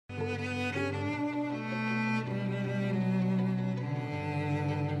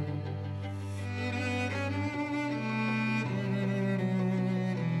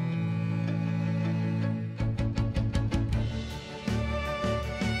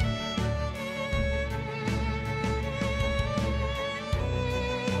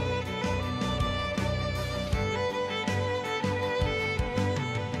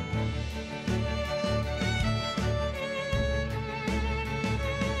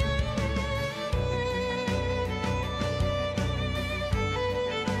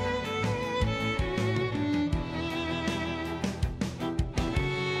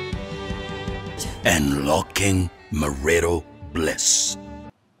Unlocking marital bliss.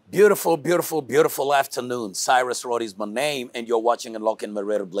 Beautiful, beautiful, beautiful afternoon. Cyrus Rodd is my name, and you're watching Unlocking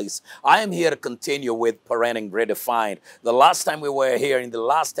Marital Bliss. I am here to continue with Parenting Redefined. The last time we were here, in the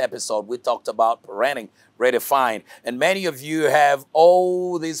last episode, we talked about Parenting Redefined. And many of you have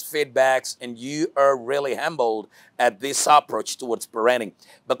all these feedbacks, and you are really humbled at this approach towards parenting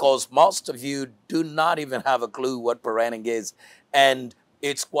because most of you do not even have a clue what parenting is. And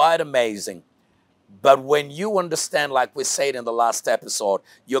it's quite amazing. But when you understand, like we said in the last episode,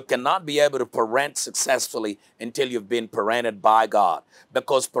 you cannot be able to parent successfully until you've been parented by God.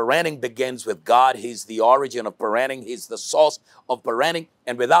 Because parenting begins with God. He's the origin of parenting. He's the source of parenting.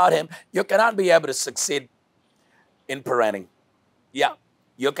 And without him, you cannot be able to succeed in parenting. Yeah,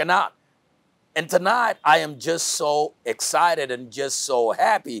 you cannot. And tonight, I am just so excited and just so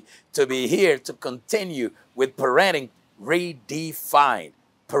happy to be here to continue with Parenting Redefined.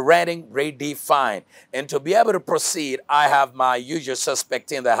 Parenting Redefined. And to be able to proceed, I have my usual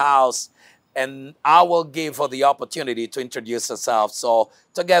suspect in the house, and I will give her the opportunity to introduce herself. So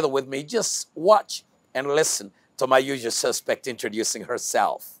together with me, just watch and listen to my usual suspect introducing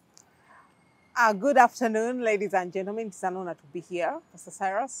herself. Good afternoon, ladies and gentlemen. It's an honor to be here, Mr.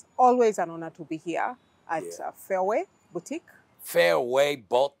 Cyrus. Always an honor to be here at Fairway Boutique. Fairway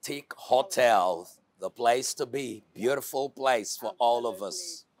Boutique Hotel, the place to be. Beautiful place for all of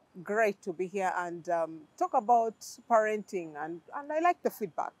us. Great to be here and talk about parenting. And I like the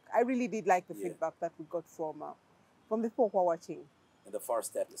feedback. I really did like the feedback that we got from the people who are watching. In the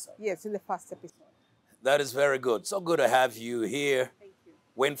first episode. Yes, in the first episode. That is very good. So good to have you here. Thank you.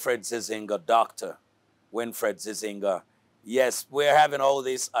 Winfred Zizinga, Dr. Winfred Zizinga. Yes, we're having all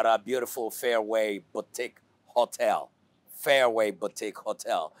this at our beautiful Fairway Boutique Hotel. Fairway Boutique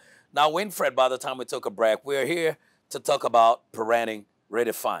Hotel. Now, Winfred, by the time we took a break, we're here to talk about Parenting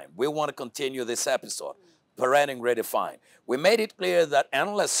Redefined. We want to continue this episode, Parenting Redefined. We made it clear that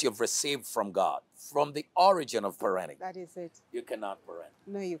unless you've received from God, from the origin of parenting, That is it. you cannot parent.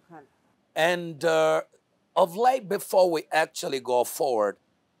 No, you can't. And of late, before we actually go forward,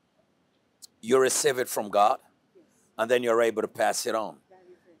 you receive it from God, and then you're able to pass it on. That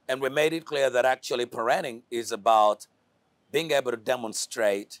is it. And we made it clear that actually parenting is about being able to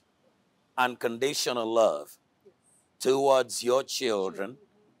demonstrate unconditional love towards your children.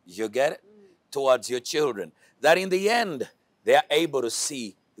 You get it? Towards your children. That in the end, they are able to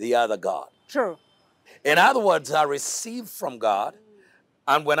see the other God. True. In other words, I receive from God,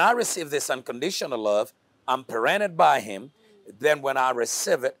 and when I receive this unconditional love, I'm parented by him. Then when I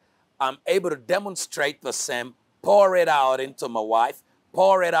receive it, I'm able to demonstrate the same, pour it out into my wife,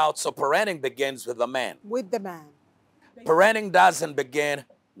 pour it out. So parenting begins with the man. With the man. Parenting doesn't begin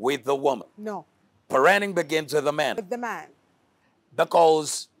with the woman. No. Parenting begins with the man. With the man.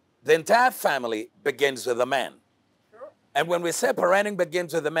 Because the entire family begins with the man. And when we say parenting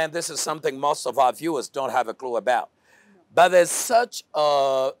begins with the man, this is something most of our viewers don't have a clue about. But there's such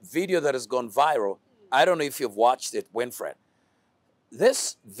a video that has gone viral. I don't know if you've watched it, Winfred.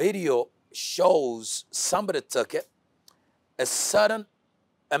 This video shows somebody took it.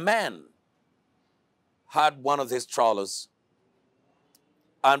 A man had one of his trawlers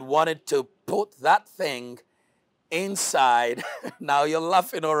and wanted to put that thing inside. Now you're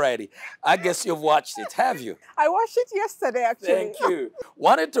laughing already. I guess you've watched it, have you? I watched it yesterday, actually. Thank you.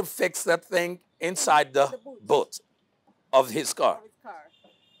 Wanted to fix that thing inside the boot of his car. His car.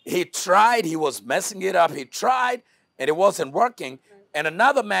 He tried, he was messing it up. He tried, and it wasn't working. And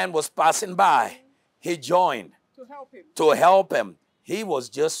another man was passing by. He joined To help him. to help him. He was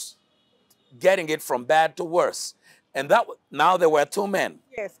just getting it from bad to worse. And now there were two men.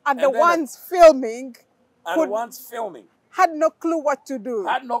 Yes. And And the then ones filming And Could- one's filming. had no clue what to do.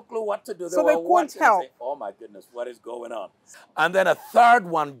 Had no clue what to do. So were they couldn't watching and help. saying, oh my goodness, what is going on? And then a third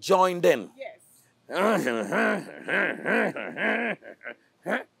one joined in. Yes.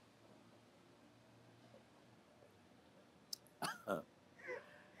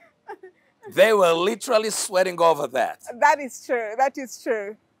 They were literally sweating over that. That is true. That is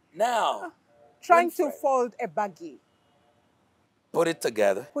true. Now, Trying to Winfred. fold a baggie. put it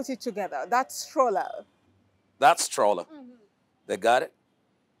together. Put it together. That stroller. That stroller. They got it.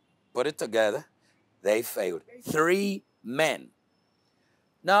 Put it together. They failed. 3 men.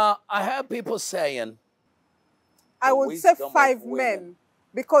 Now, I heard people saying, I The would say wisdom of 5 women. men,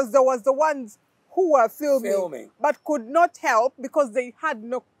 because there was the ones who were filming, but could not help because they had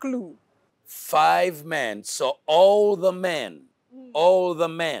no clue. 5 men. So all the men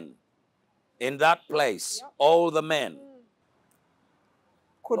in that place, all the men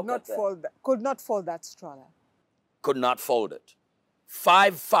Could Look not at that. could not fold that stroller. could not fold it.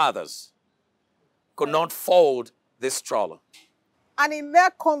 5 fathers could not fold this stroller. And in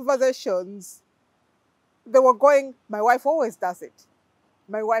their conversations, they were going, my wife always does it.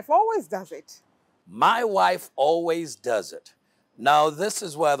 My wife always does it. My wife always does it. Now, this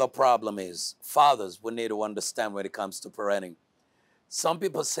is where the problem is. Fathers, we need to understand when it comes to parenting. Some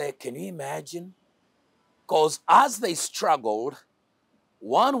people say, can you imagine? Because as they struggled,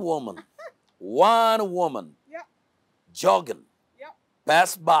 one woman Yep. jogging, Yep.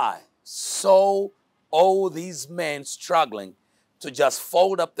 passed by, saw all these men struggling to just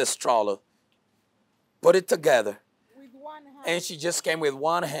fold up the stroller, put it together, With one hand. and she just came with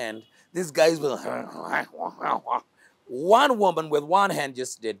one hand. These guys were, one woman with one hand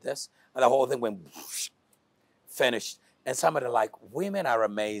just did this, and the whole thing went finished. And somebody like, women are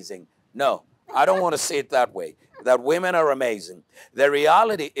amazing. No, I don't want to say it that way, that women are amazing. The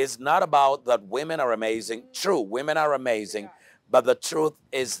reality is not about that women are amazing. True, women are amazing. But the truth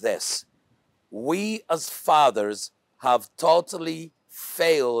is this. We as fathers have totally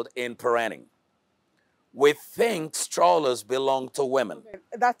failed in parenting. We think strollers belong to women.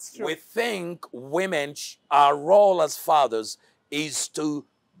 That's true. We think women, our role as fathers is to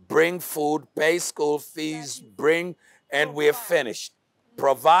bring food, pay school fees, bring, and we're finished.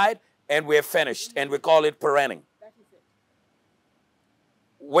 Provide, and we're finished. And we call it parenting. That is it.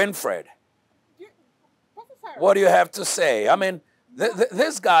 Winfred, Professor, what do you have to say? I mean,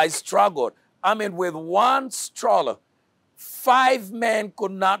 this guy struggled. I mean, with one stroller, 5 men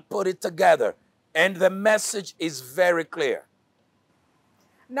could not put it together. And the message is very clear.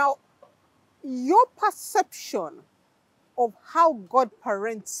 now, your perception of how God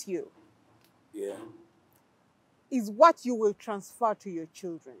parents you Yeah, is what you will transfer to your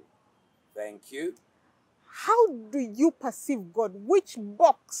children. thank you. How do you perceive God? Which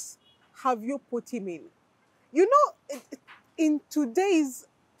box have you put him in? You know, in today's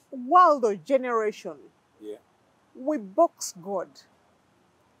world or generation, Yeah, we box God.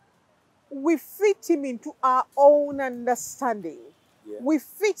 We fit him into our own understanding. yeah. We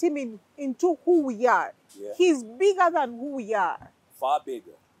fit him into who we are. Yeah. He's bigger than who we are, Far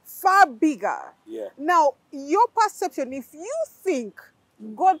bigger. far bigger. Yeah, Now, your perception, if you think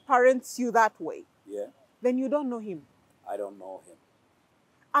God parents you that way, yeah. then you don't know him. I don't know him.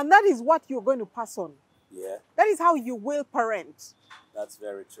 And that is what you're going to pass on. Yeah, That is how you will parent. that's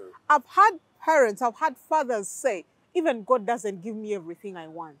very true. I've had parents, I've had fathers say, even God doesn't give me everything I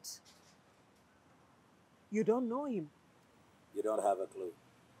want. You don't know him. You don't have a clue.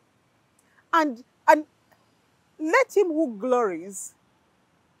 And let him who glories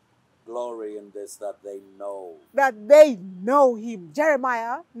Glory in this that they know. that they know him.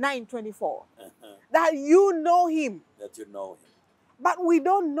 Jeremiah 9:24. That you know him. That you know him. But we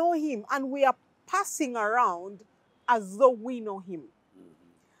don't know him, and we are passing around as though we know him.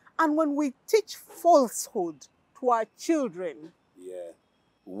 And when we teach falsehood to our children, Yeah.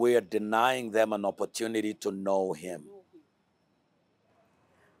 We're denying them an opportunity to know him.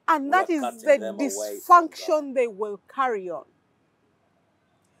 and that We're is cutting the them away from dysfunction they will carry on.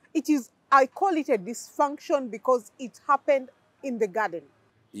 It is, I call it a dysfunction because it happened in the garden.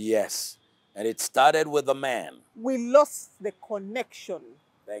 Yes. And it started with a man. We lost the connection.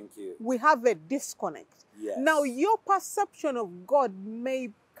 Thank you. We have a disconnect. Yes. Now, your perception of God may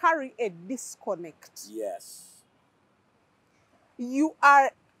carry a disconnect. Yes. You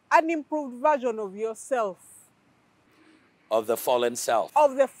are an improved version of yourself, Of the fallen self.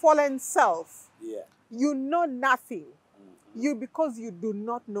 of the fallen self. Yeah. You know nothing. You, because you do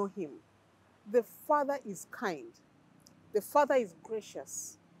not know him. The Father is kind. The Father is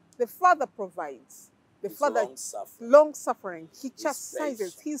gracious. The Father provides. The He's Father long-suffering. long-suffering. He He's chastises.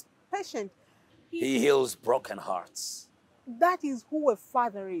 patient. He's patient. He heals broken hearts. That is who a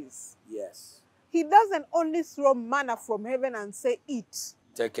father is. Yes. He doesn't only throw manna from heaven and say, eat.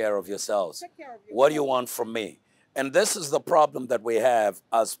 Take care of yourselves. Take care of What do you yourself. want from me? And this is the problem that we have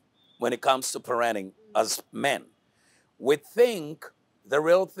as when it comes to parenting as men. We think the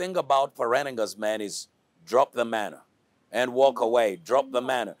real thing about parenting as men is drop the manna and walk away, drop the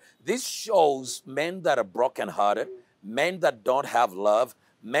manna. This shows men that are brokenhearted, men that don't have love,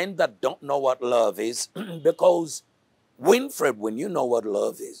 men that don't know what love is, because Winfred, when you know what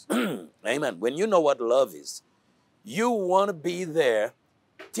love is, amen, when you know what love is, you want to be there,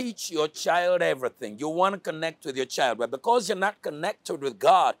 teach your child everything. You want to connect with your child, but because you're not connected with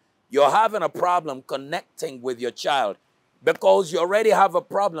God, you're having a problem connecting with your child because you already have a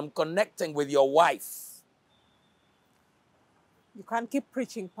problem connecting with your wife. You can't keep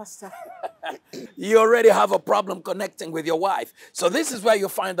preaching, Pastor. You already have a problem connecting with your wife. So this is where you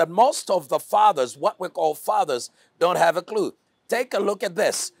find that most of the fathers, what we call fathers, don't have a clue. Take a look at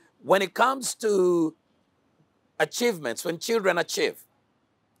this. when it comes to achievements, when children achieve,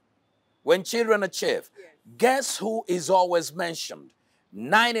 guess who is always mentioned?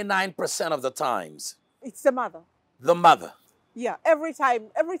 99% of the times, It's the mother. the mother. Yeah, every time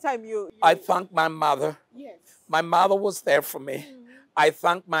you I thank my mother. yes. My mother was there for me. I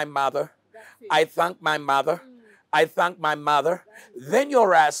thank my mother. That's it. I thank my mother. I thank my mother. Then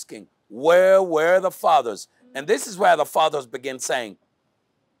you're asking, where were the fathers? And this is where the fathers begin saying,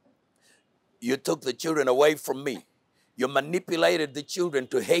 you took the children away from me. You manipulated the children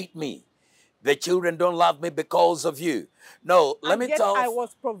to hate me. The children don't love me because of you. No, let me tell you. I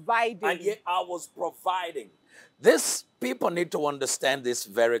was providing. And yet I was providing. This, people need to understand this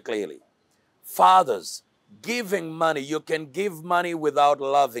very clearly. Fathers, giving money, you can give money without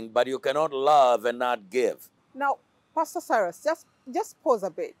loving, but you cannot love and not give. Now, Pastor Cyrus, just pause a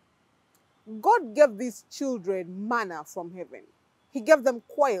bit. God gave these children manna from heaven. He gave them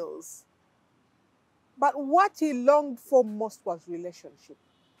quails. But what he longed for most was relationship.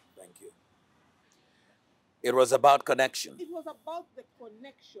 Thank you. It was about connection. It was about the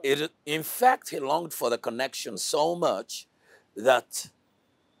connection. In fact, he longed for the connection so much that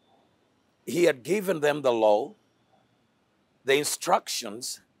he had given them the law, the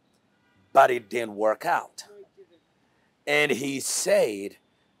instructions, but it didn't work out. No, it didn't. And he said,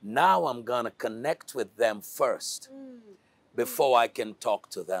 now I'm going to connect with them first before I can talk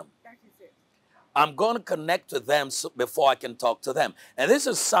to them. That is it. I'm going to connect with them before I can talk to them. And this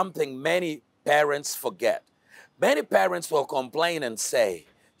is something many parents forget. Many parents will complain and say,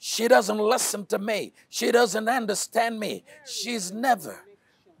 she doesn't listen to me. She doesn't understand me. She's never.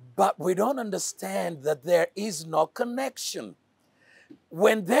 But we don't understand that there is no connection.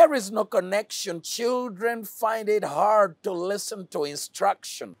 When there is no connection, children find it hard to listen to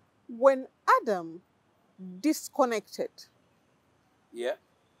instruction. When Adam disconnected, Yeah,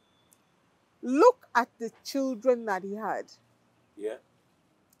 look at the children that he had. yeah.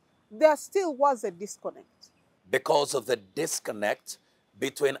 There still was a disconnect. Because of the disconnect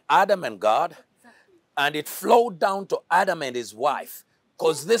between Adam and God, and it flowed down to Adam and his wife.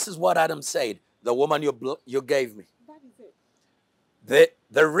 Because this is what Adam said, the woman you gave me. That is it.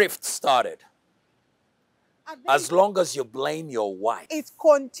 The rift started. And then As long as you blame your wife. it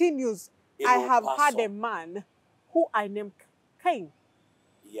continues. It I will have pass had a on. man who I named Cain.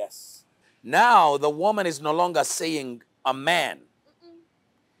 Yes. Now the woman is no longer seeing a man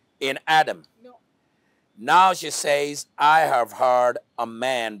in Adam. No. Now she says, I have heard a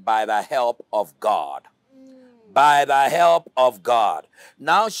man by the help of God. By the help of God.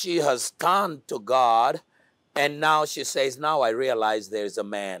 Now she has turned to God, and now she says, now I realize there's a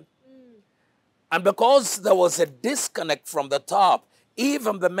man. And because there was a disconnect from the top,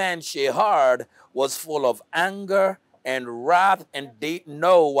 even the man she heard was full of anger and wrath and didn't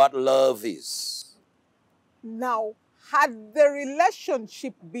know what love is. Now, had the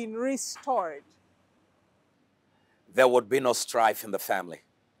relationship been restored, There would be no strife in the family.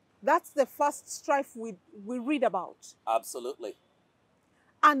 that's the first strife we read about. Absolutely.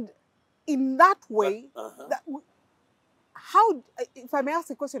 And in that way, how, if I may ask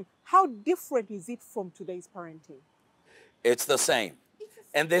a question, how different is it from today's parenting? It's the same.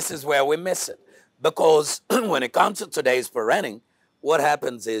 And this is where we miss it. Because when it comes to today's parenting, what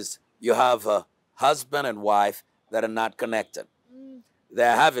happens is you have a husband and wife that are not connected.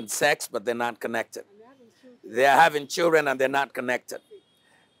 They're having sex, but they're not connected. They're having children and they're not connected.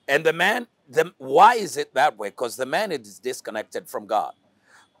 And the man, why is it that way? Because the man is disconnected from God.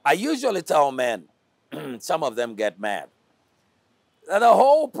 I usually tell men, some of them get mad, that the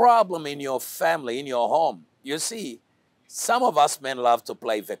whole problem in your family, in your home, you see, some of us men love to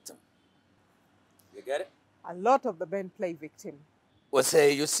play victim. You get it? A lot of the men play victim. We'll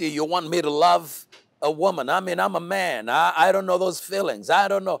say, you see, you want me to love a woman. I mean, I'm a man. I don't know those feelings. I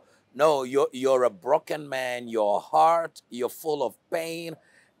don't know. No, you're a broken man. Your heart, you're full of pain.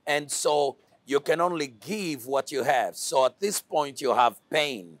 And so you can only give what you have. So at this point, you have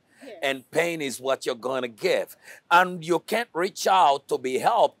pain. Yes. And pain is what you're going to give. And you can't reach out to be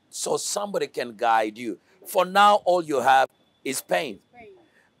helped so somebody can guide you. For now, all you have is pain.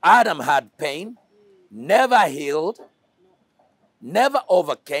 Adam had pain, never healed, never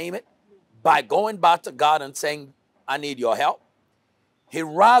overcame it by going back to God and saying, I need your help. He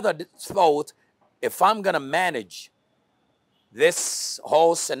rather thought, if I'm going to manage this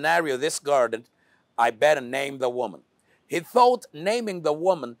whole scenario, this garden, I better name the woman. He thought naming the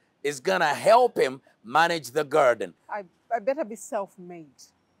woman is going to help him manage the garden. I better be self-made.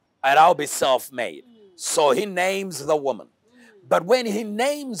 And I'll be self-made. So he names the woman. But when he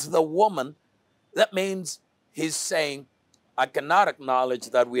names the woman, that means he's saying, I cannot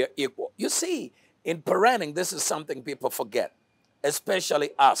acknowledge that we are equal. You see, in parenting, this is something people forget, especially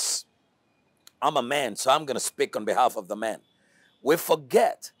us. I'm a man, so I'm going to speak on behalf of the man. We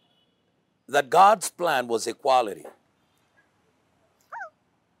forget that God's plan was equality.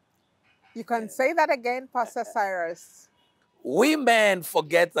 You can say that again, Pastor Cyrus. We men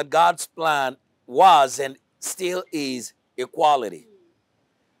forget that God's plan was and still is equality.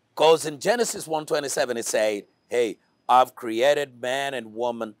 Because in Genesis 1:27 it said, hey, I've created man and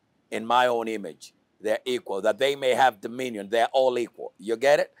woman in my own image. They're equal, that they may have dominion. They're all equal. You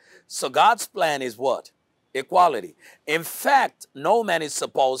get it? So God's plan is what? Equality. In fact, no man is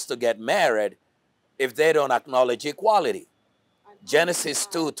supposed to get married if they don't acknowledge equality. Genesis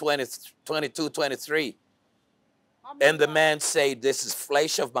 2:22-23. And the man said, this is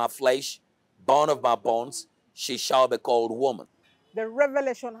flesh of my flesh, bone of my bones. She shall be called woman. The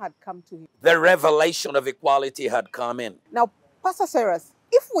revelation had come to him. The revelation of equality had come in. Now, Pastor Cyrus,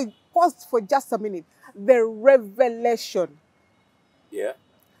 if we pause for just a minute, the revelation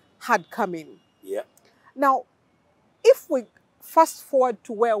had come in. Yeah. Now, if we fast forward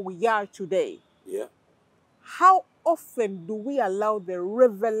to where we are today, how often do we allow the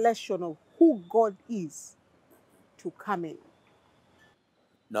revelation of who God is to come in?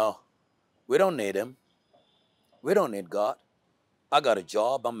 No, we don't need him. We don't need God. I got a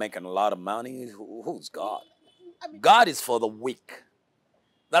job. I'm making a lot of money. Who's God? God is for the weak.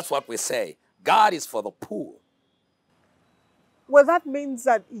 That's what we say. God is for the poor. Well, that means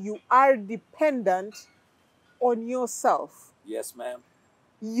that you are dependent on yourself. Yes, ma'am.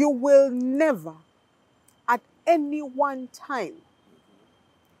 You will never, at any one time,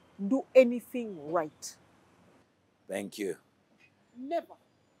 do anything right. Thank you. Never.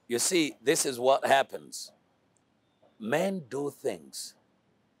 You see, this is what happens. Men do things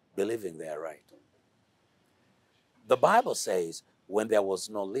believing they're right. The Bible says when there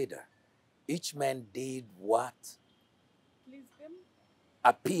was no leader, each man did what Please them.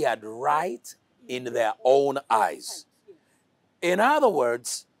 appeared right in their own eyes. In other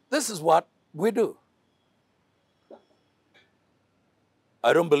words, this is what we do.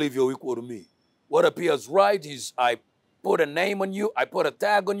 I don't believe you're equal to me. What appears right is I put a name on you, I put a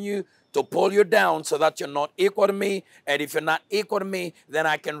tag on you to pull you down so that you're not equal to me. And if you're not equal to me, then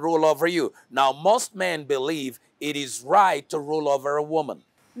I can rule over you. Now, most men believe it is right to rule over a woman.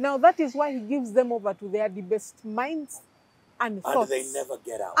 Now, that is why he gives them over to their debased minds and thoughts. And they never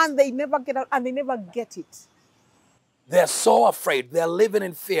get out. And they never get out, and they never get it. They're so afraid. They're living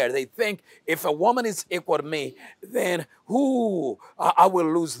in fear. They think if a woman is equal to me, then I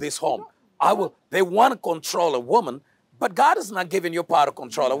will lose this home. They want to control a woman, but God is not giving you power to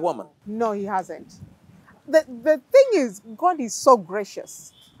control a woman. No, he hasn't. The thing is, God is so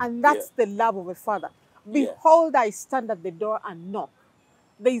gracious, and that's the love of a father. Behold, I stand at the door and knock.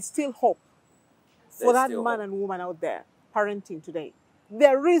 There is still hope for that man and woman out there parenting today.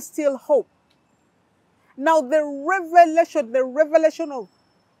 There is still hope. Now, the revelation of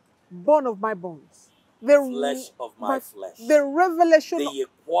bone of my bones, the Flesh of my flesh, the revelation, the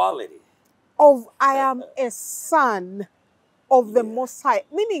equality of I am a son of the Most High,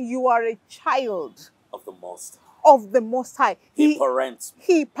 meaning you are a child of the Most High. Of the Most High. He parents me.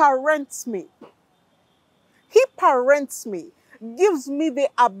 He parents me. He parents me, gives me the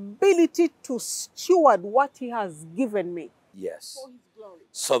ability to steward what he has given me. Yes. For his glory.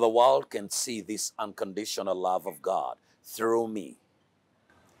 So the world can see this unconditional love of God through me.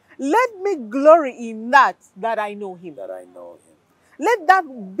 Let me glory in that I know him. That I know him. Let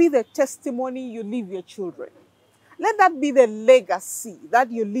that be the testimony you leave your children. Let that be the legacy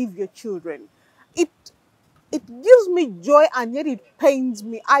that you leave your children. It gives me joy, and yet it pains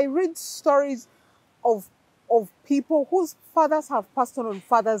me. I read stories of people whose fathers have passed on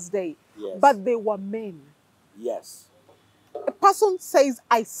Father's Day, but they were men. Yes. A person says,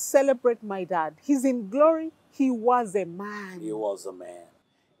 I celebrate my dad. He's in glory. He was a man. He was a man.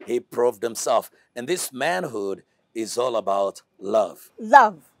 He proved himself. And this manhood is all about love.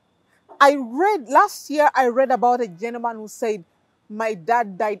 Love. Last year, I read about a gentleman who said, my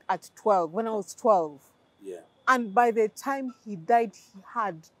dad died at 12, when I was 12. Yeah. And by the time he died, he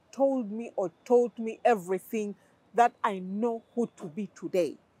had told me everything that I know who to be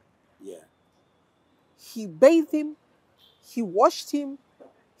today. Yeah. He bathed him, he washed him,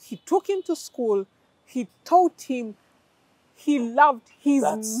 he took him to school, he taught him, he loved his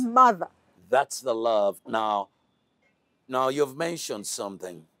mother. That's the love. Now you've mentioned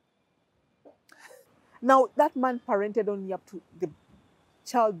something. Now, that man parented only up to the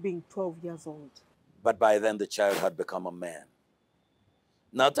child being 12 years old. But by then the child had become a man.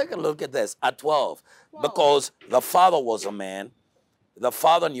 Now take a look at this at 12. Because the father was a man, the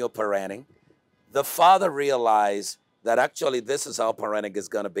father knew parenting, the father realized that actually this is how parenting is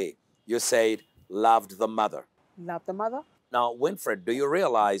going to be. You said, loved the mother. Love the mother. Now, Winfred, do you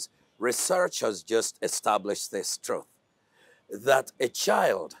realize research has just established this truth that a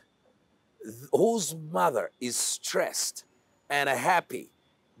child whose mother is stressed and happy,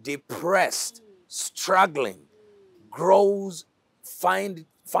 depressed, struggling, grows,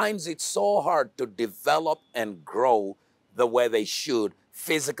 finds it so hard to develop and grow the way they should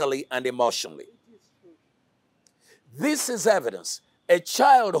physically and emotionally. This is evidence. A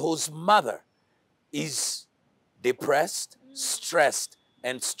child whose mother is depressed, stressed,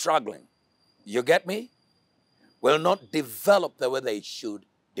 and struggling, you get me, will not develop the way they should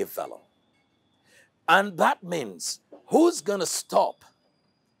develop. And that means who's going to stop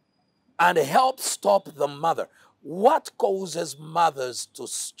and help stop the mother? What causes mothers to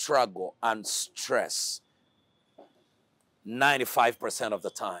struggle and stress 95% of the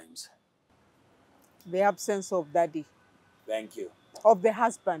times? The absence of daddy, Thank you. of the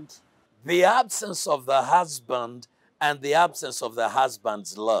husband. The absence of the husband and the absence of the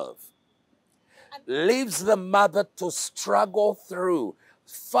husband's love leaves the mother to struggle through.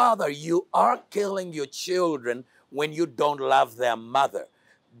 Father, you are killing your children when you don't love their mother.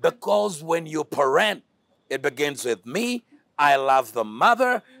 Because when you parent, it begins with me, I love the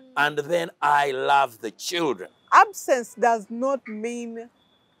mother, and then I love the children. Absence does not mean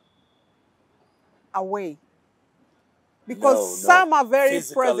away. Because some are very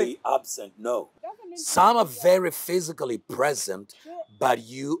physically present. absent. No. Some are very physically present, but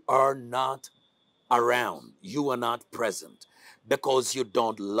you are not around. You are not present because you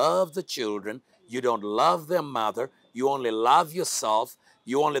don't love the children. You don't love their mother. You only love yourself.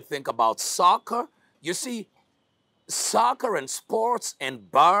 You only think about soccer. You see, soccer and sports and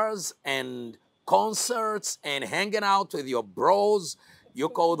bars and concerts and hanging out with your bros, you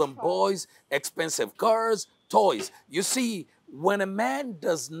call them boys, expensive cars, toys. You see, when a man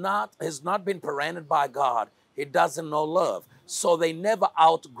has not been parented by God, he doesn't know love. So they never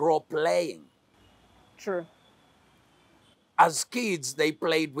outgrow playing. True. As kids, they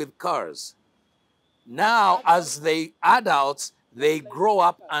played with cars. Now, as they adults, they grow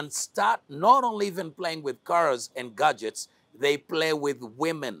up and start not only even playing with cars and gadgets, they play with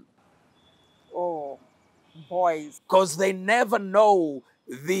women. Oh, boys. Because they never know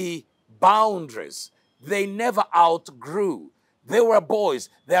the boundaries. They never outgrew. They were boys.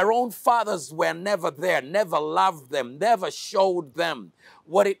 Their own fathers were never there, never loved them, never showed them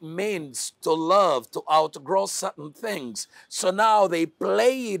what it means to love, to outgrow certain things. So now they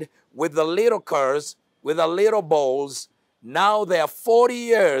played with the little cars, with the little balls. Now they're 40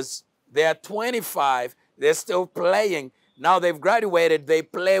 years, they're 25, they're still playing. Now they've graduated, they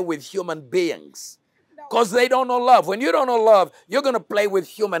play with human beings. Because they don't know love. When you don't know love, you're going to play with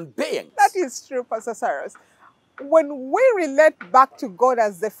human beings. That is true, Pastor Cyrus. When we relate back to God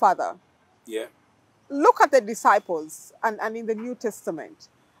as the Father, Yeah. look at the disciples and in the New Testament.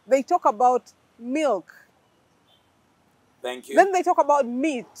 They talk about milk. Thank you. Then they talk about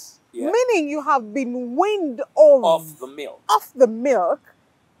meat. Yeah. Meaning you have been weaned Off the milk. off the milk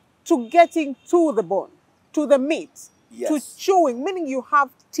to getting to the bone, to the meat, Yes. to chewing, meaning you have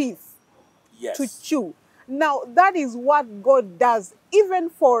teeth Yes. to chew. Now, that is what God does, even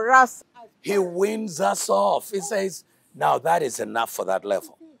for us. He wins us off. He says, now that is enough for that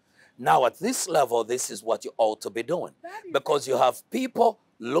level. Now at this level, this is what you ought to be doing. Because you have people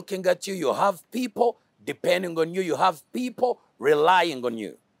looking at you. You have people depending on you. You have people relying on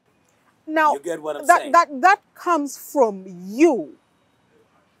you. Now, You get what I'm that, saying? that comes from you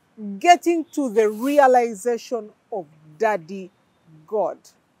getting to the realization of Daddy God.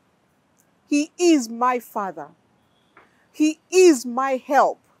 He is my Father. He is my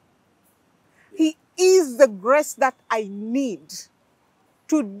help. He is the grace that I need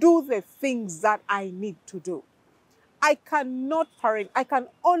to do the things that I need to do. I cannot parent. I can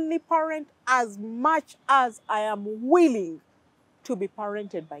only parent as much as I am willing to be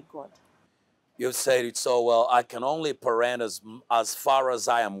parented by God. You've said it so well. I can only parent as far as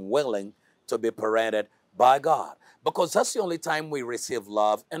I am willing to be parented by God. Because that's the only time we receive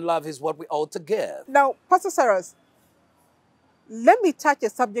love, and love is what we ought to give. Now, Pastor Cyrus, let me touch a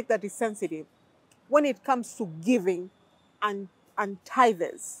subject that is sensitive when it comes to giving and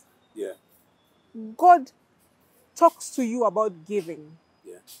tithers. Yeah, God talks to you about giving,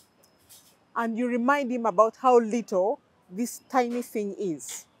 yeah. and you remind him about how little this tiny thing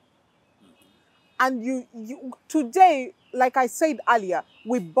is. And you today, like I said earlier,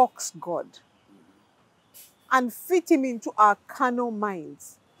 we box God. and fit him into our carnal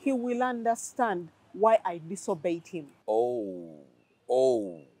minds, he will understand why I disobeyed him. Oh,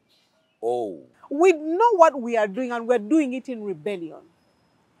 oh, oh. We know what we are doing and we're doing it in rebellion.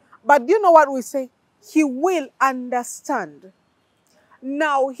 But do you know what we say? He will understand.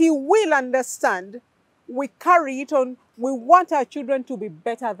 Now, he will understand. We carry it on. We want our children to be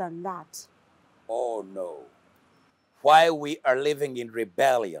better than that. Oh no. Why we are living in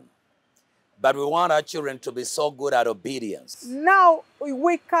rebellion, but we want our children to be so good at obedience. Now,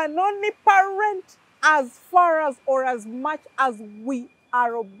 we can only parent as far as or as much as we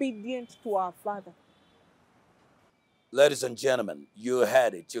are obedient to our Father. Ladies and gentlemen, you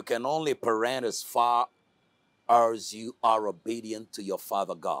heard it. You can only parent as far as you are obedient to your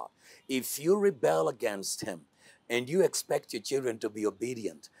Father God. If you rebel against him and you expect your children to be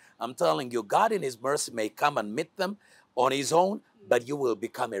obedient, I'm telling you, God in his mercy may come and meet them on his own, but you will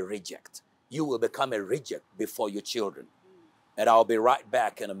become a reject. You will become a reject before your children. And I'll be right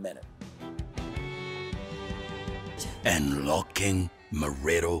back in a minute. Unlocking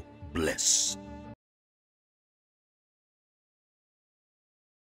marital bliss.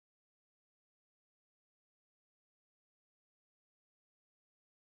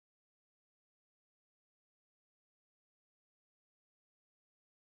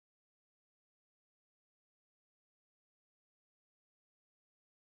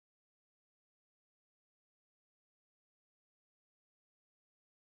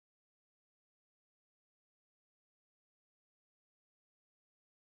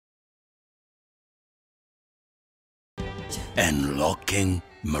 Unlocking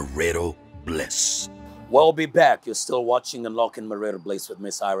marital bliss. We'll be back. You're still watching Unlocking Marital Bliss with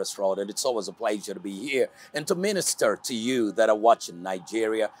Miss Iris Rod, and it's always a pleasure to be here and to minister to you that are watching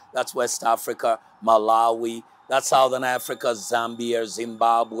Nigeria, that's West Africa, Malawi, that's Southern Africa, Zambia,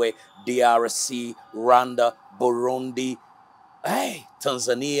 Zimbabwe, DRC, Rwanda, Burundi, hey,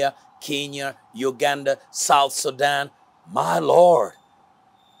 Tanzania, Kenya, Uganda, South Sudan. My Lord,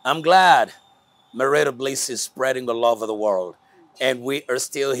 I'm glad Marital Bliss is spreading all over the world. And we are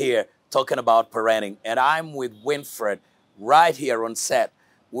still here talking about parenting. And I'm with Winfred right here on set.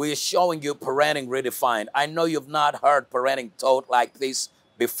 We're showing you Parenting Redefined. I know you've not heard parenting taught like this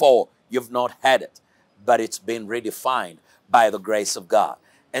before. You've not had it. But it's been redefined by the grace of God.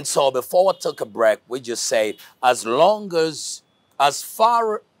 And so before we took a break, we just said, how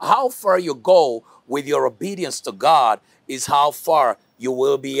far you go with your obedience to God is how far you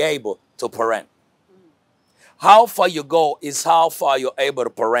will be able to parent. How far you go is how far you're able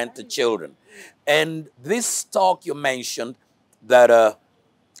to parent the children. And this talk you mentioned that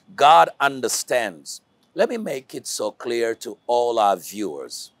God understands. Let me make it so clear to all our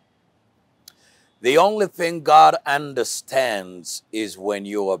viewers. The only thing God understands is when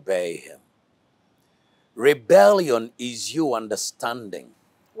you obey him. Rebellion is you understanding.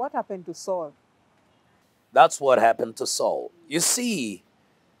 What happened to Saul? That's what happened to Saul. You see,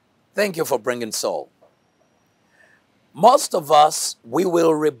 thank you for bringing Saul. Most of us, we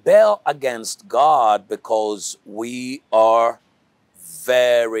will rebel against God because we are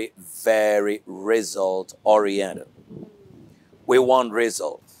very, very result-oriented. We want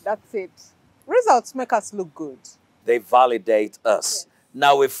results. That's it. Results make us look good. They validate us. Yes.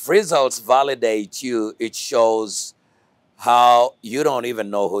 Now, if results validate you, it shows how you don't even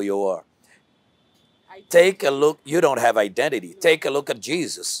know who you are. Take a look. You don't have identity. Take a look at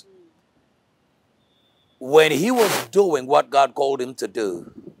Jesus. When he was doing what God called him to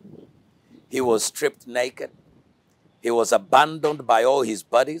do, he was stripped naked. He was abandoned by all his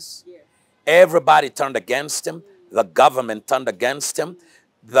buddies. Everybody turned against him. The government turned against him.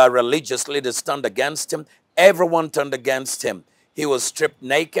 The religious leaders turned against him. Everyone turned against him. He was stripped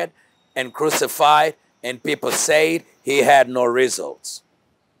naked and crucified, and people said he had no results.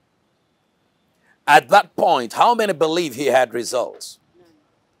 At that point, how many believe he had results?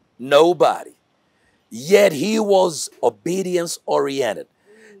 Nobody. Yet he was obedience-oriented.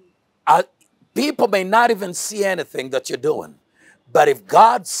 People may not even see anything that you're doing, but if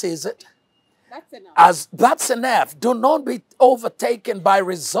God sees it, that's enough. Do not be overtaken by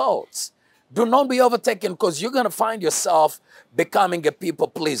results. Do not be overtaken because you're going to find yourself becoming a people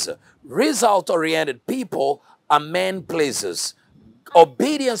pleaser. Result-oriented people are man pleasers.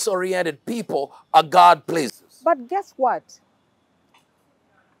 Obedience-oriented people are God pleasers. But guess what?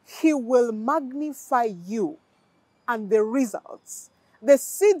 He will magnify you and the results. The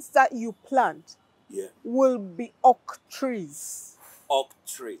seeds that you plant will be oak trees. Oak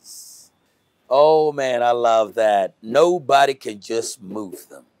trees. Oh, man, I love that. Nobody can just move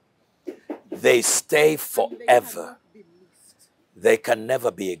them. They stay forever. They can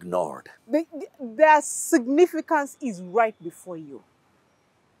never be ignored. Their significance is right before you.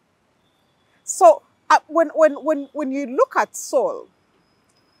 So when you look at Saul,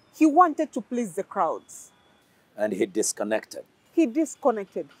 he wanted to please the crowds. And he disconnected. He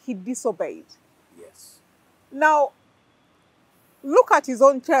disconnected. He disobeyed. Yes. Now, look at his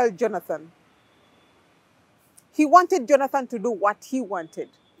own child, Jonathan. He wanted Jonathan to do what he wanted,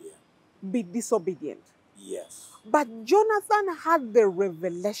 Yeah. be disobedient. Yes. But Jonathan had the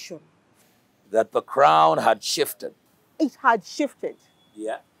revelation. That the crown had shifted. It had shifted.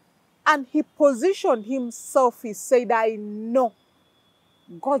 Yeah. And he positioned himself. He said, I know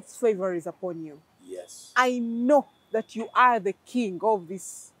God's favor is upon you. Yes. I know that you are the king of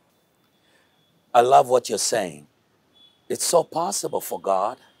this. I love what you're saying. It's so possible for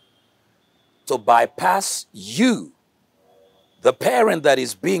God to bypass you, the parent that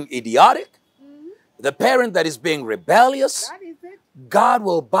is being idiotic, the parent that is being rebellious. That is it. God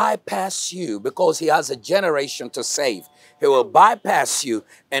will bypass you because he has a generation to save. He will bypass you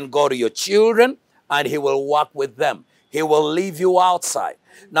and go to your children and he will walk with them. He will leave you outside.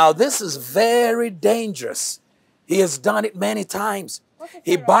 Now, this is very dangerous. He has done it many times.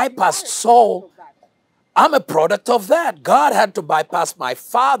 He bypassed Saul. I'm a product of that. God had to bypass my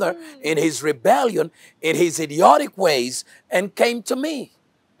father in his rebellion, in his idiotic ways, and came to me.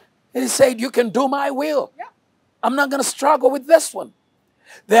 And he said, you can do my will. Yeah. I'm not going to struggle with this one.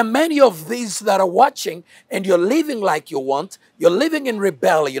 There are many of these that are watching, and you're living like you want. You're living in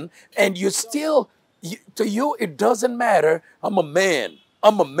rebellion, and you still, to you, it doesn't matter. I'm a man.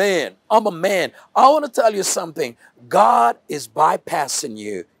 I'm a man. I'm a man. I want to tell you something. God is bypassing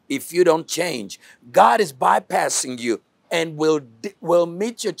you if you don't change. God is bypassing you and will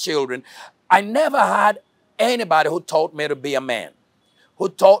meet your children. I never had anybody who taught me to be a man, who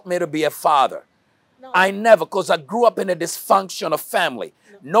taught me to be a father. No. I never, because I grew up in a dysfunctional family.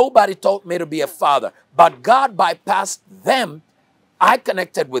 Nobody taught me to be a father. But God bypassed them. I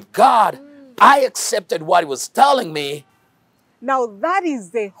connected with God. I accepted what he was telling me. Now that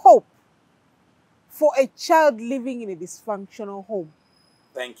is the hope for a child living in a dysfunctional home.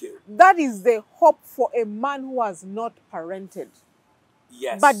 Thank you. That is the hope for a man who has not parented,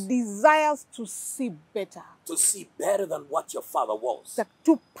 Yes. but desires to see better, To see better than what your father was.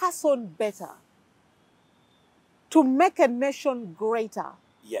 to pass on better, to make a nation greater.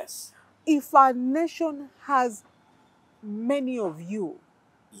 Yes. If our nation has many of you,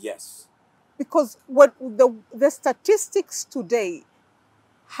 Yes. because what the statistics today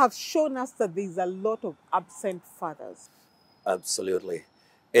have shown us that there's a lot of absent fathers. Absolutely.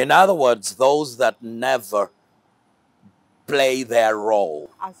 In other words, those that never play their role.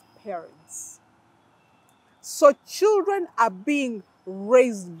 As parents. So children are being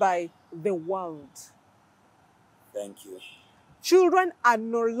raised by the world. Thank you. Children are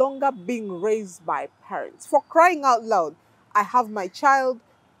no longer being raised by parents. For crying out loud, I have my child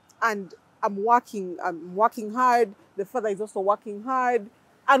and I'm working hard. The father is also working hard.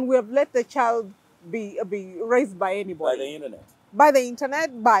 And we have let the child be raised by anybody. By the internet. By the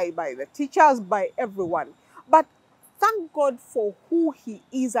internet, by the teachers, by everyone. But thank God for who he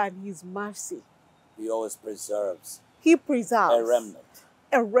is and his mercy. He always preserves He preserves a remnant.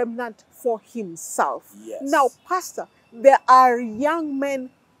 a remnant for himself. Yes. Now, Pastor, there are young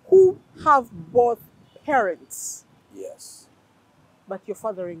men who have both parents, Yes. but you're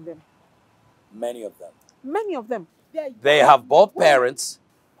fathering them. Many of them. Many of them. They have both parents.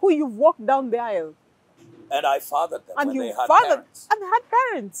 Who you've walked down the aisle And I fathered them and when you they had fathered parents. and had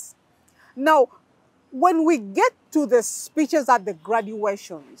parents. Now, when we get to the speeches at the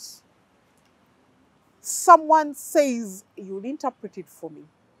graduations, someone says, you'll interpret it for me.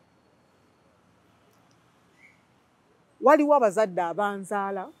 Waliwo abazadde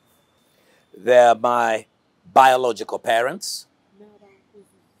abanzaala They're my biological parents.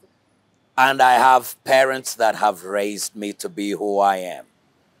 And I have parents that have raised me to be who I am.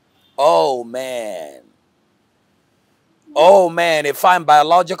 Oh, man. Oh, man. If I'm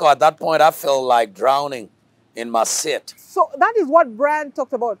biological at that point, I feel like drowning in my sit. So that is what Brian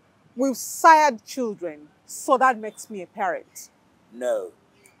talked about. We've sired children, so that makes me a parent. No.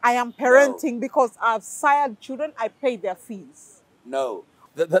 I am parenting because I've sired children, I pay their fees. No.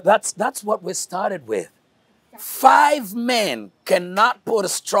 That's what we started with. 5 men cannot put a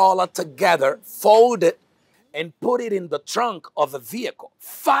stroller together, fold it, and put it in the trunk of a vehicle.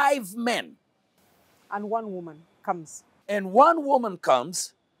 5 men. And one woman comes. And one woman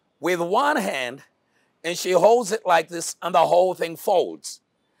comes with one hand, and she holds it like this, and the whole thing folds.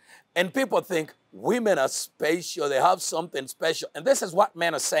 And people think, Women are special. They have something special. And this is what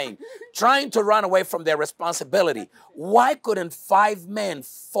men are saying, trying to run away from their responsibility. Why couldn't 5 men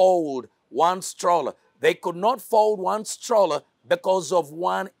fold one stroller? They could not fold one stroller because of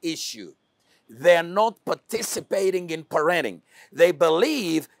one issue. They're not participating in parenting. They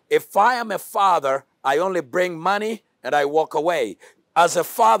believe if I am a father, I only bring money and I walk away. As a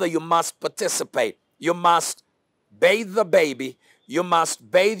father, you must participate. You must bathe the baby. You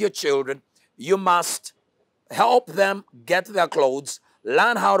must bathe your children. You must help them get their clothes,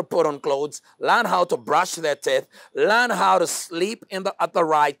 learn how to put on clothes, learn how to brush their teeth, learn how to sleep at the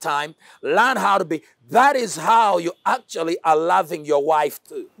right time, learn how to be. That is how you actually are loving your wife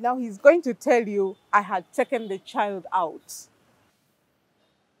too. Now he's going to tell you, I had taken the child out.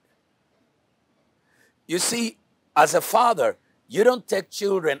 You see, as a father, you don't take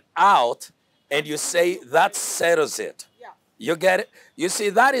children out and you say, that settles it. Yeah. You get it? You see,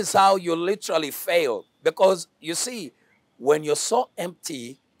 that is how you literally fail. Because, you see, when you're so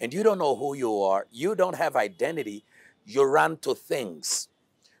empty and you don't know who you are, you don't have identity, you run to things.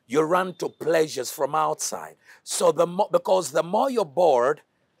 You run to pleasures from outside. So because the more you're bored,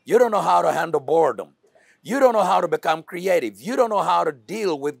 you don't know how to handle boredom. You don't know how to become creative. You don't know how to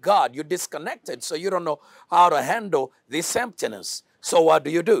deal with God. You're disconnected, so you don't know how to handle this emptiness. So what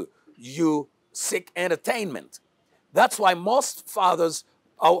do? You seek entertainment. That's why most fathers,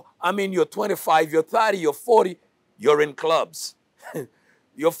 you're 25, you're 30, you're 40, you're in clubs.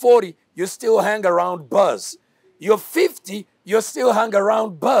 You're 40, you still hang around buzz. You're 50, you still hang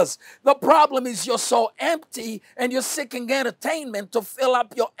around buzz. The problem is you're so empty and you're seeking entertainment to fill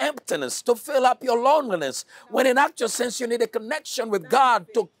up your emptiness, to fill up your loneliness, when in actual sense you need a connection with God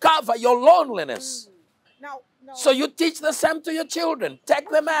to cover your loneliness. Now, So you teach the same to your children. Take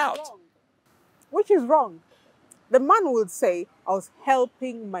them out. which is wrong. The man would say, I was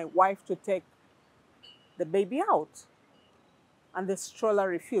helping my wife to take the baby out. And the stroller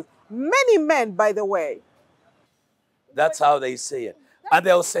refused. Many men, by the way. That's how they see it. And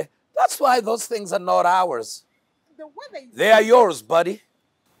they'll say, that's why those things are not ours. They are yours, buddy.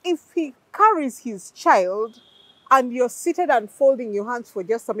 If he carries his child and you're seated and folding your hands for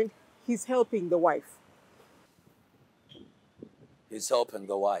just a minute, he's helping the wife. He's helping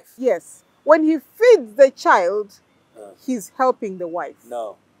the wife. Yes. When he feeds the child, he's helping the wife.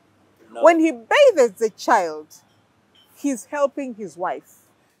 No. When he bathes the child, he's helping his wife.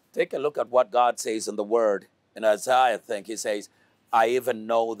 Take a look at what God says in the Word. In Isaiah, I think he says, I even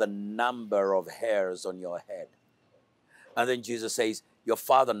know the number of hairs on your head. And then Jesus says, your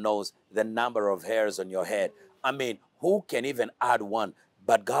Father knows the number of hairs on your head. I mean, who can even add one?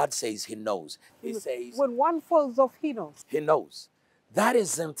 But God says he knows. He says, when one falls off, he knows. He knows. That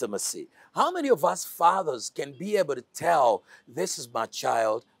is intimacy. How many of us fathers can be able to tell, this is my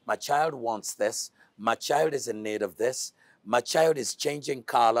child wants this, my child is in need of this, my child is changing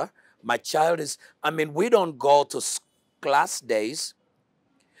color, my child is, we don't go to class days.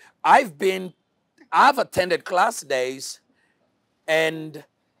 I've attended class days, and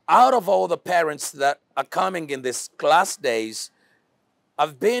out of all the parents that are coming in these class days,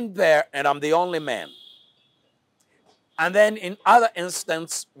 I've been there and I'm the only man. And then in other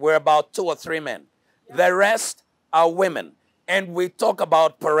instances, we're about 2 or 3 men. The rest are women. And we talk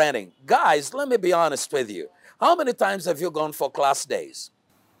about parenting. Guys, let me be honest with you. How many times have you gone for class days?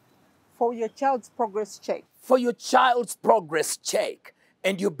 For your child's progress check. For your child's progress check.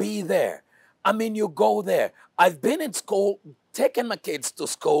 And you be there. You go there. I've been in school, taken my kids to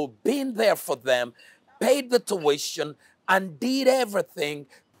school, been there for them, paid the tuition, and did everything.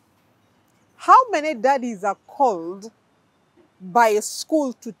 How many daddies are called by a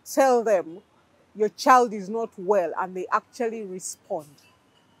school to tell them your child is not well, and they actually respond?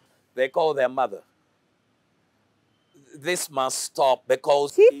 They call their mother. This must stop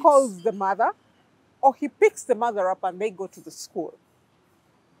because he calls the mother, or he picks the mother up and they go to the school.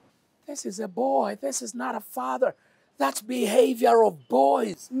 This is a boy. This is not a father. That's behavior of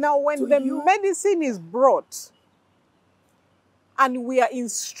boys. Now, when the medicine is brought and we are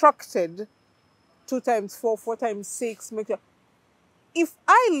instructed 2 times 4, 4 times 6, if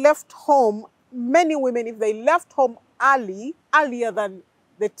I left home, many women, if they left home earlier than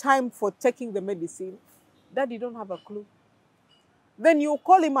the time for taking the medicine, daddy don't have a clue. Then you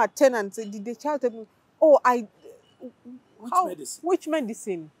call him at 10 and say, did the child tell me, which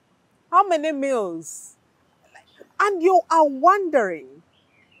medicine? How many meals? And you are wondering,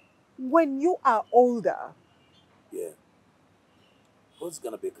 when you are older, who's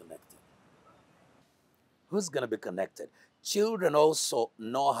going to be connected? Who's going to be connected? Children also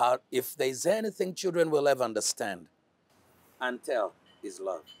know how, if there's anything children will ever understand and tell, is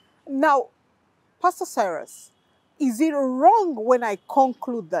love. Now, Pastor Cyrus, is it wrong when I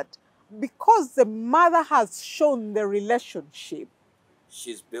conclude that because the mother has shown the relationship,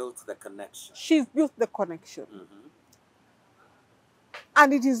 She's built the connection. she's built the connection,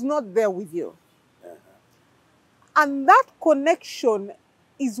 and it is not there with you? And that connection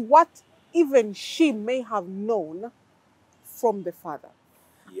is what even she may have known from the father.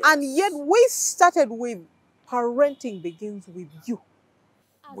 Yes. And yet we started with parenting begins with you.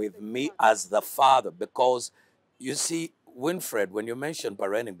 With me as the father, because you see, Winfred, when you mention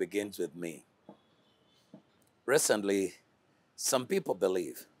parenting begins with me, recently, some people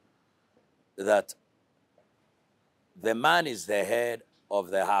believe that the man is the head of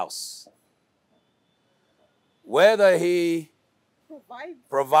the house. Whether he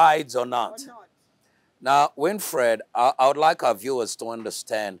provides or not. Now, Winfred, I would like our viewers to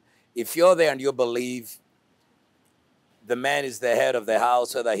understand, if you're there and you believe the man is the head of the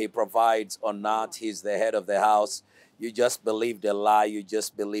house, whether he provides or not, he's the head of the house, you just believed a lie, you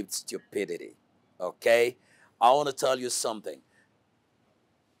just believed stupidity, okay? I want to tell you something.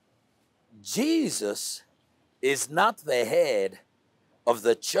 Jesus is not the head of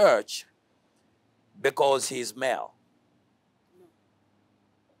the church because he's male.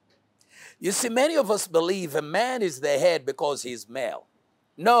 You see, many of us believe a man is the head because he's male.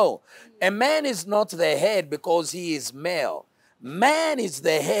 No, a man is not the head because he is male. Man is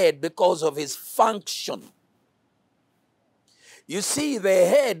the head because of his function. You see, the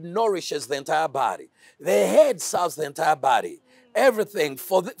head nourishes the entire body. The head serves the entire body. Everything.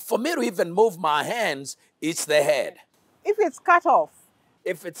 For me to even move my hands, it's the head. If it's cut off,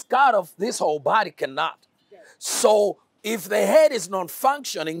 If it's cut off, this whole body cannot. So if the head is not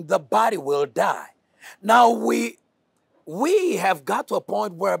functioning, the body will die. Now we have got to a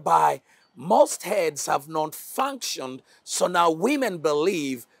point whereby most heads have not functioned. So now women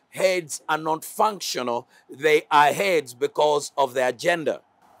believe heads are not functional. They are heads because of their gender.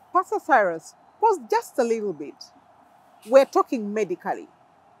 Pastor Cyrus, pause just a little bit. We're talking medically.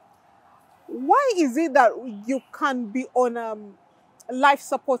 Why is it that you can be on a life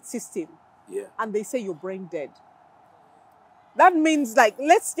support system Yeah. and they say you're brain dead? That means, like,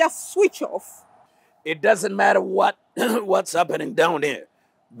 let's just switch off. It doesn't matter what's happening down here.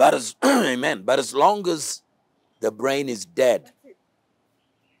 But as amen. But as long as the brain is dead,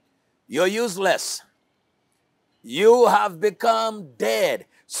 you're useless. You have become dead.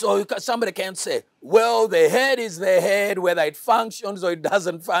 So somebody can't say, well, the head is the head, whether it functions or it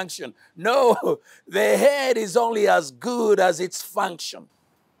doesn't function. No, the head is only as good as its function.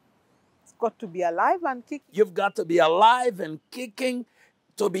 It's got to be alive and kicking. You've got to be alive and kicking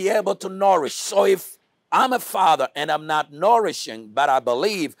to be able to nourish. So if I'm a father and I'm not nourishing, but I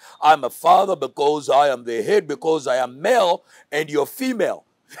believe I'm a father because I am the head, because I am male and you're female.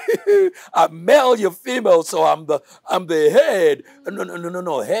 I'm male, you're female, so I'm the head.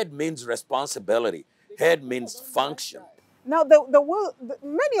 No. Head means responsibility. Head means function. Now,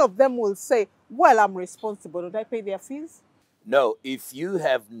 many of them will say, well, I'm responsible. Don't I pay their fees? No, if you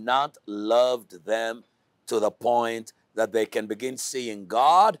have not loved them to the point that they can begin seeing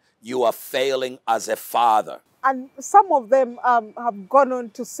God, you are failing as a father. And some of them have gone on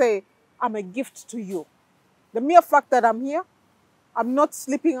to say, I'm a gift to you. The mere fact that I'm here, I'm not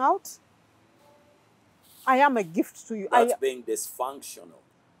sleeping out, I am a gift to you. That's being dysfunctional.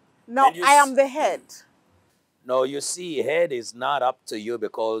 Now, I am the head. No, you see, head is not up to you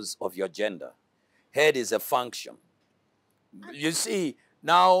because of your gender. Head is a function. You see,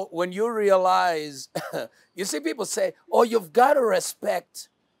 now when you realize, you see people say, oh, you've got to respect,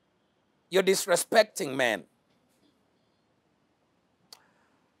 you're disrespecting men.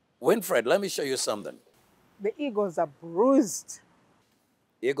 Winfred, let me show you something. The egos are bruised.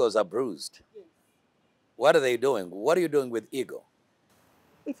 Egos are bruised. What are they doing? What are you doing with ego?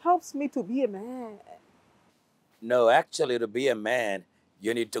 It helps me to be a man. No, actually, to be a man,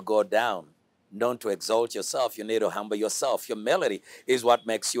 you need to go down. Not to exalt yourself, you need to humble yourself. Humility is what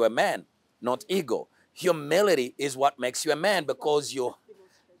makes you a man, not ego. Humility is what makes you a man because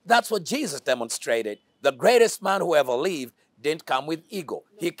that's what Jesus demonstrated. The greatest man who ever lived didn't come with ego.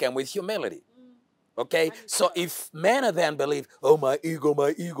 He came with humility. Okay? So if men are then believe, oh, my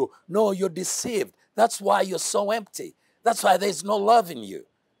ego. No, you're deceived. That's why you're so empty. That's why there's no love in you.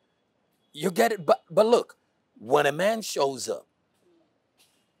 You get it? But look, when a man shows up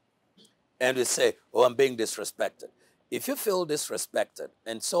and we say, oh, I'm being disrespected. If you feel disrespected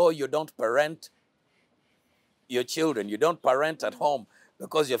and so you don't parent your children, you don't parent at home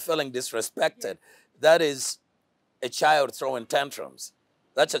because you're feeling disrespected, that is a child throwing tantrums.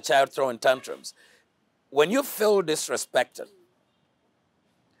 That's a child throwing tantrums. When you feel disrespected,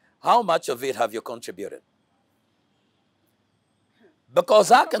 How much of it have you contributed?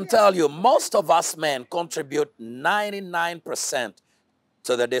 Because I can tell you, most of us men contribute 99%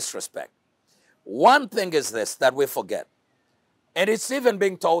 to the disrespect. One thing is this that we forget, and it's even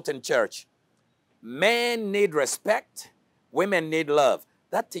being taught in church. Men need respect, women need love.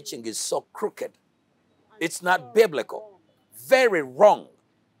 That teaching is so crooked. It's not biblical. Very wrong,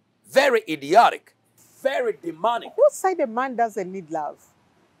 very idiotic, very demonic. Who said a man doesn't need love?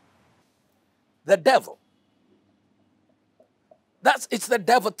 The devil. It's the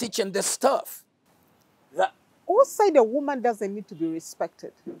devil teaching this stuff. Who said a woman doesn't need to be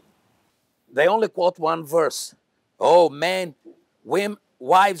respected? They only quote one verse. Oh, men, women,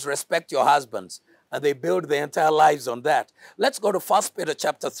 wives, respect your husbands. And they build their entire lives on that. Let's go to 1 Peter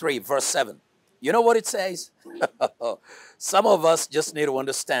chapter 3, verse 7. You know what it says? Some of us just need to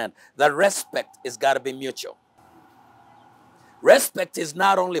understand that respect has got to be mutual. Respect is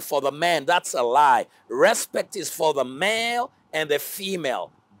not only for the man. That's a lie. Respect is for the male and the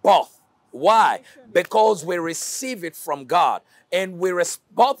female, both. Why? Because we receive it from God. And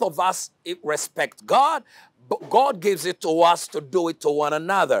both of us respect God, but God gives it to us to do it to one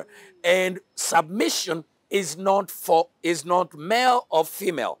another. And submission is not male or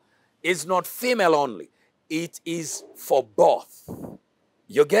female. It's not female only. It is for both.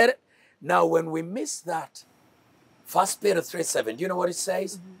 You get it? Now, when we miss that, 1 Peter 3:7, do you know what it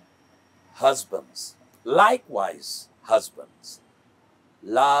says? Husbands, likewise, husbands,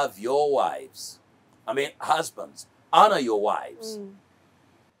 love your wives. Husbands, honor your wives.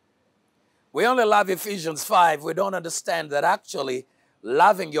 We only love Ephesians 5. We don't understand that actually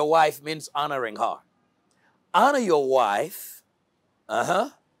loving your wife means honoring her. Honor your wife,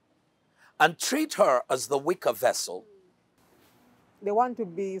 and treat her as the weaker vessel. They want to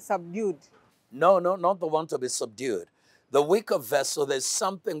be subdued. No, not the one to be subdued. The weaker vessel, there's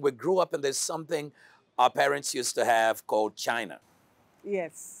something, we grew up and there's something our parents used to have called China.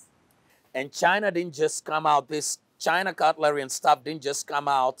 Yes. And China didn't just come out, this China cutlery and stuff didn't just come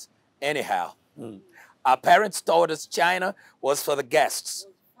out anyhow. Our parents told us China was for the guests.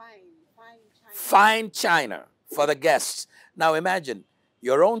 Fine China for the guests. Now imagine,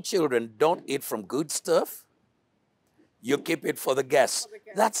 your own children don't eat from good stuff. You keep it for the guests.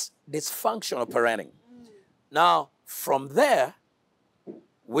 That's dysfunctional parenting. Now, from there,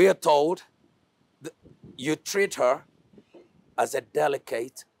 we are told that you treat her as a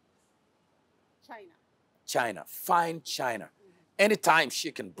delicate China, fine China. Anytime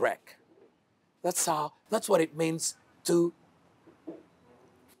she can break. That's what it means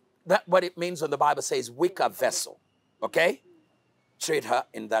what it means when the Bible says weaker vessel. Okay? Treat her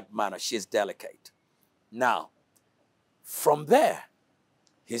in that manner. She's delicate. Now, from there,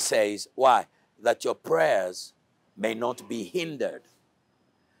 he says, why? That your prayers may not be hindered.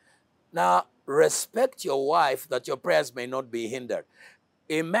 Now, respect your wife that your prayers may not be hindered.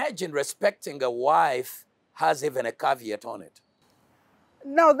 Imagine respecting a wife has even a caveat on it.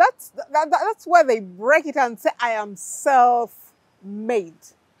 Now, that's where they break it and say, I am self-made.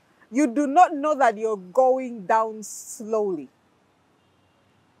 You do not know that you're going down slowly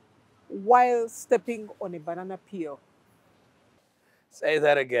while stepping on a banana peel. Say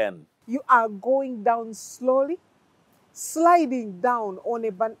that again. You are going down slowly, sliding down on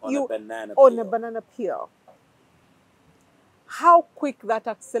a banana peel. How quick that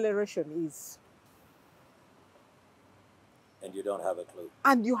acceleration is. And you don't have a clue.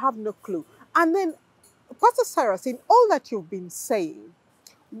 And you have no clue. And then, Pastor Cyrus, in all that you've been saying,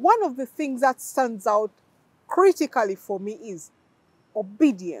 one of the things that stands out critically for me is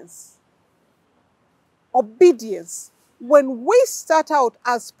obedience. Obedience. When we start out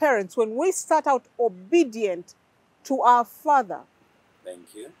as parents, when we start out obedient to our Father.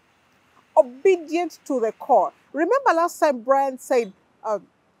 Thank you. Obedient to the core. Remember last time Brian said,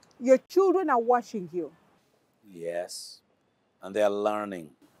 your children are watching you. Yes. And they are learning.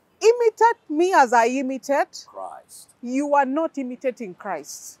 Imitate me as I imitate Christ. You are not imitating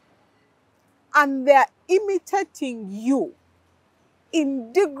Christ. And they are imitating you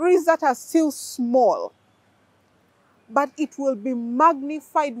in degrees that are still small. But it will be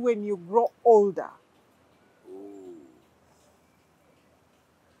magnified when you grow older. Ooh.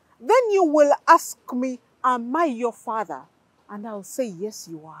 Then you will ask me, am I your father? And I'll say, yes,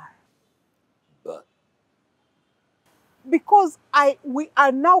 you are. But because we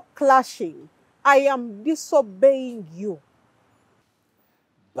are now clashing. I am disobeying you.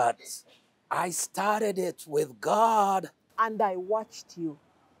 But I started it with God. And I watched you.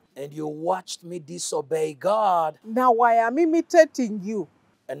 And you watched me disobey God. Now I am imitating you.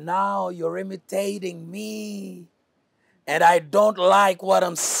 And now you're imitating me. and I don't like what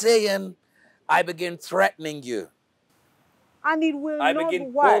I'm saying, I begin threatening you. And it will I not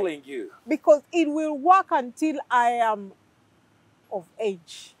begin work. bullying you. Because it will work until I am of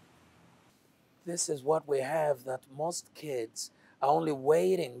age. This is what we have, that most kids are only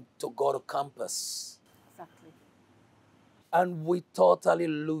waiting to go to campus, Exactly. and we totally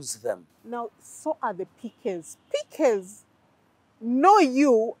lose them. Now, so are the pickers. Pickers know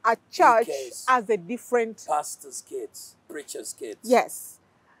you at church PKs. as a different. Pastors' kids, preachers' kids. Yes.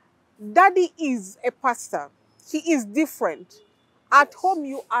 Daddy is a pastor. He is different. At home,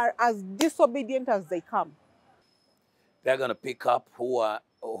 you are as disobedient as they come. They're going to pick up who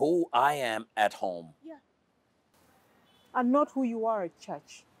I am at home. Yeah. And not who you are at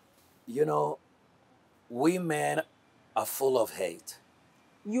church. You know, we men are full of hate.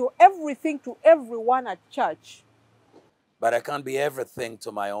 You're everything to everyone at church. But I can't be everything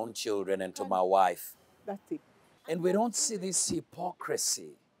to my own children and to my wife. That's it. And we don't see this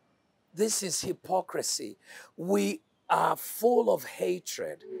hypocrisy. This is hypocrisy. We are full of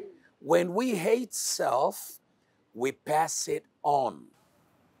hatred. When we hate self, we pass it on.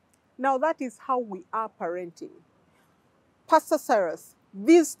 Now that is how we are parenting. Pastor Cyrus,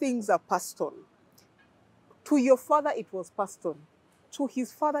 these things are passed on. To your father, it was passed on. To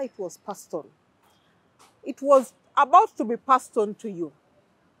his father, it was passed on. It was about to be passed on to you.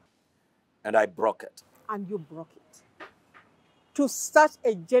 And I broke it. And you broke it. To start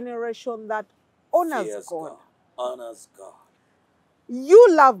a generation that honors Fears God. Honors God. You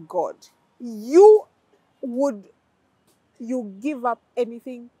love God. You give up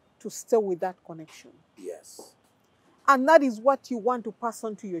anything to stay with that connection. Yes. And that is what you want to pass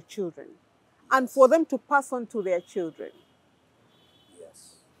on to your children. And for them to pass on to their children.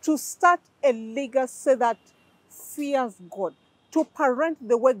 Yes. To start a legacy that fears God. To parent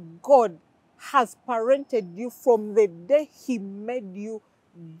the way God has parented you from the day He made you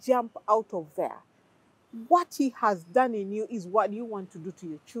jump out of there. What He has done in you is what you want to do to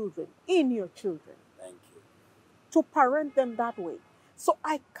your children, in your children. Thank you. To parent them that way. So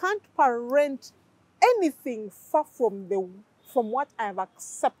I can't parent anything far from what I have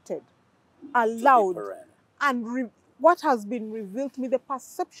accepted, allowed, and what has been revealed to me, the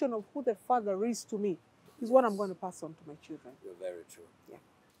perception of who the Father is to me, is what I'm going to pass on to my children. You're very true. Yeah.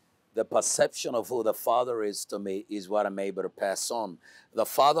 The perception of who the Father is to me is what I'm able to pass on. The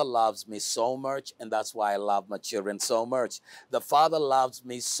Father loves me so much, and that's why I love my children so much. The Father loves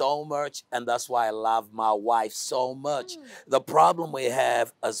me so much, and that's why I love my wife so much. The problem we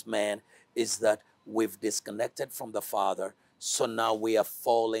have as men is that we've disconnected from the Father, so now we are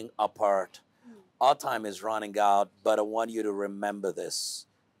falling apart. Our time is running out, but I want you to remember this.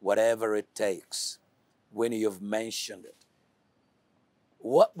 Whatever it takes, when you've mentioned it,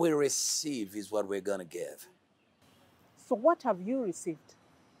 what we receive is what we're going to give. So what have you received?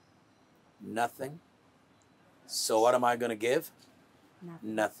 Nothing. So what am I going to give?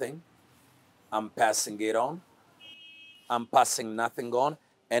 Nothing. I'm passing it on. I'm passing nothing on.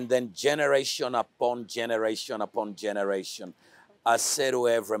 And then generation upon generation upon generation. I say to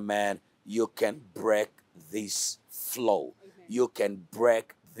every man, you can break this flow. You can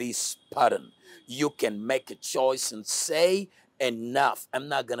break this pattern. You can make a choice and say, enough. I'm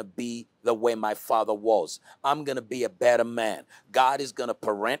not going to be the way my father was. I'm going to be a better man. God is going to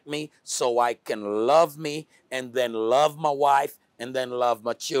parent me so I can love me and then love my wife and then love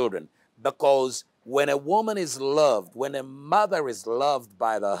my children. Because when a woman is loved, when a mother is loved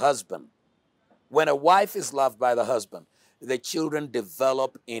by the husband, when a wife is loved by the husband, the children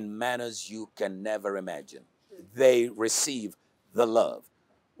develop in manners you can never imagine. They receive the love.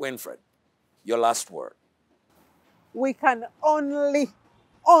 Winfred, your last word. We can only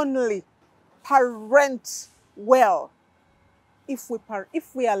parent well if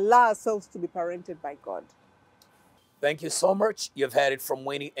we allow ourselves to be parented by God. Thank you so much. You've heard it from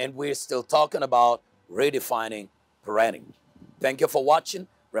Winnie, and we're still talking about redefining parenting. Thank you for watching.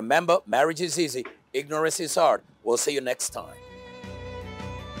 Remember, marriage is easy. Ignorance is hard. We'll see you next time.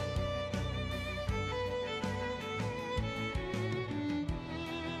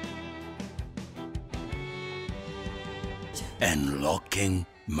 Unlocking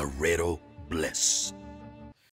marital bliss.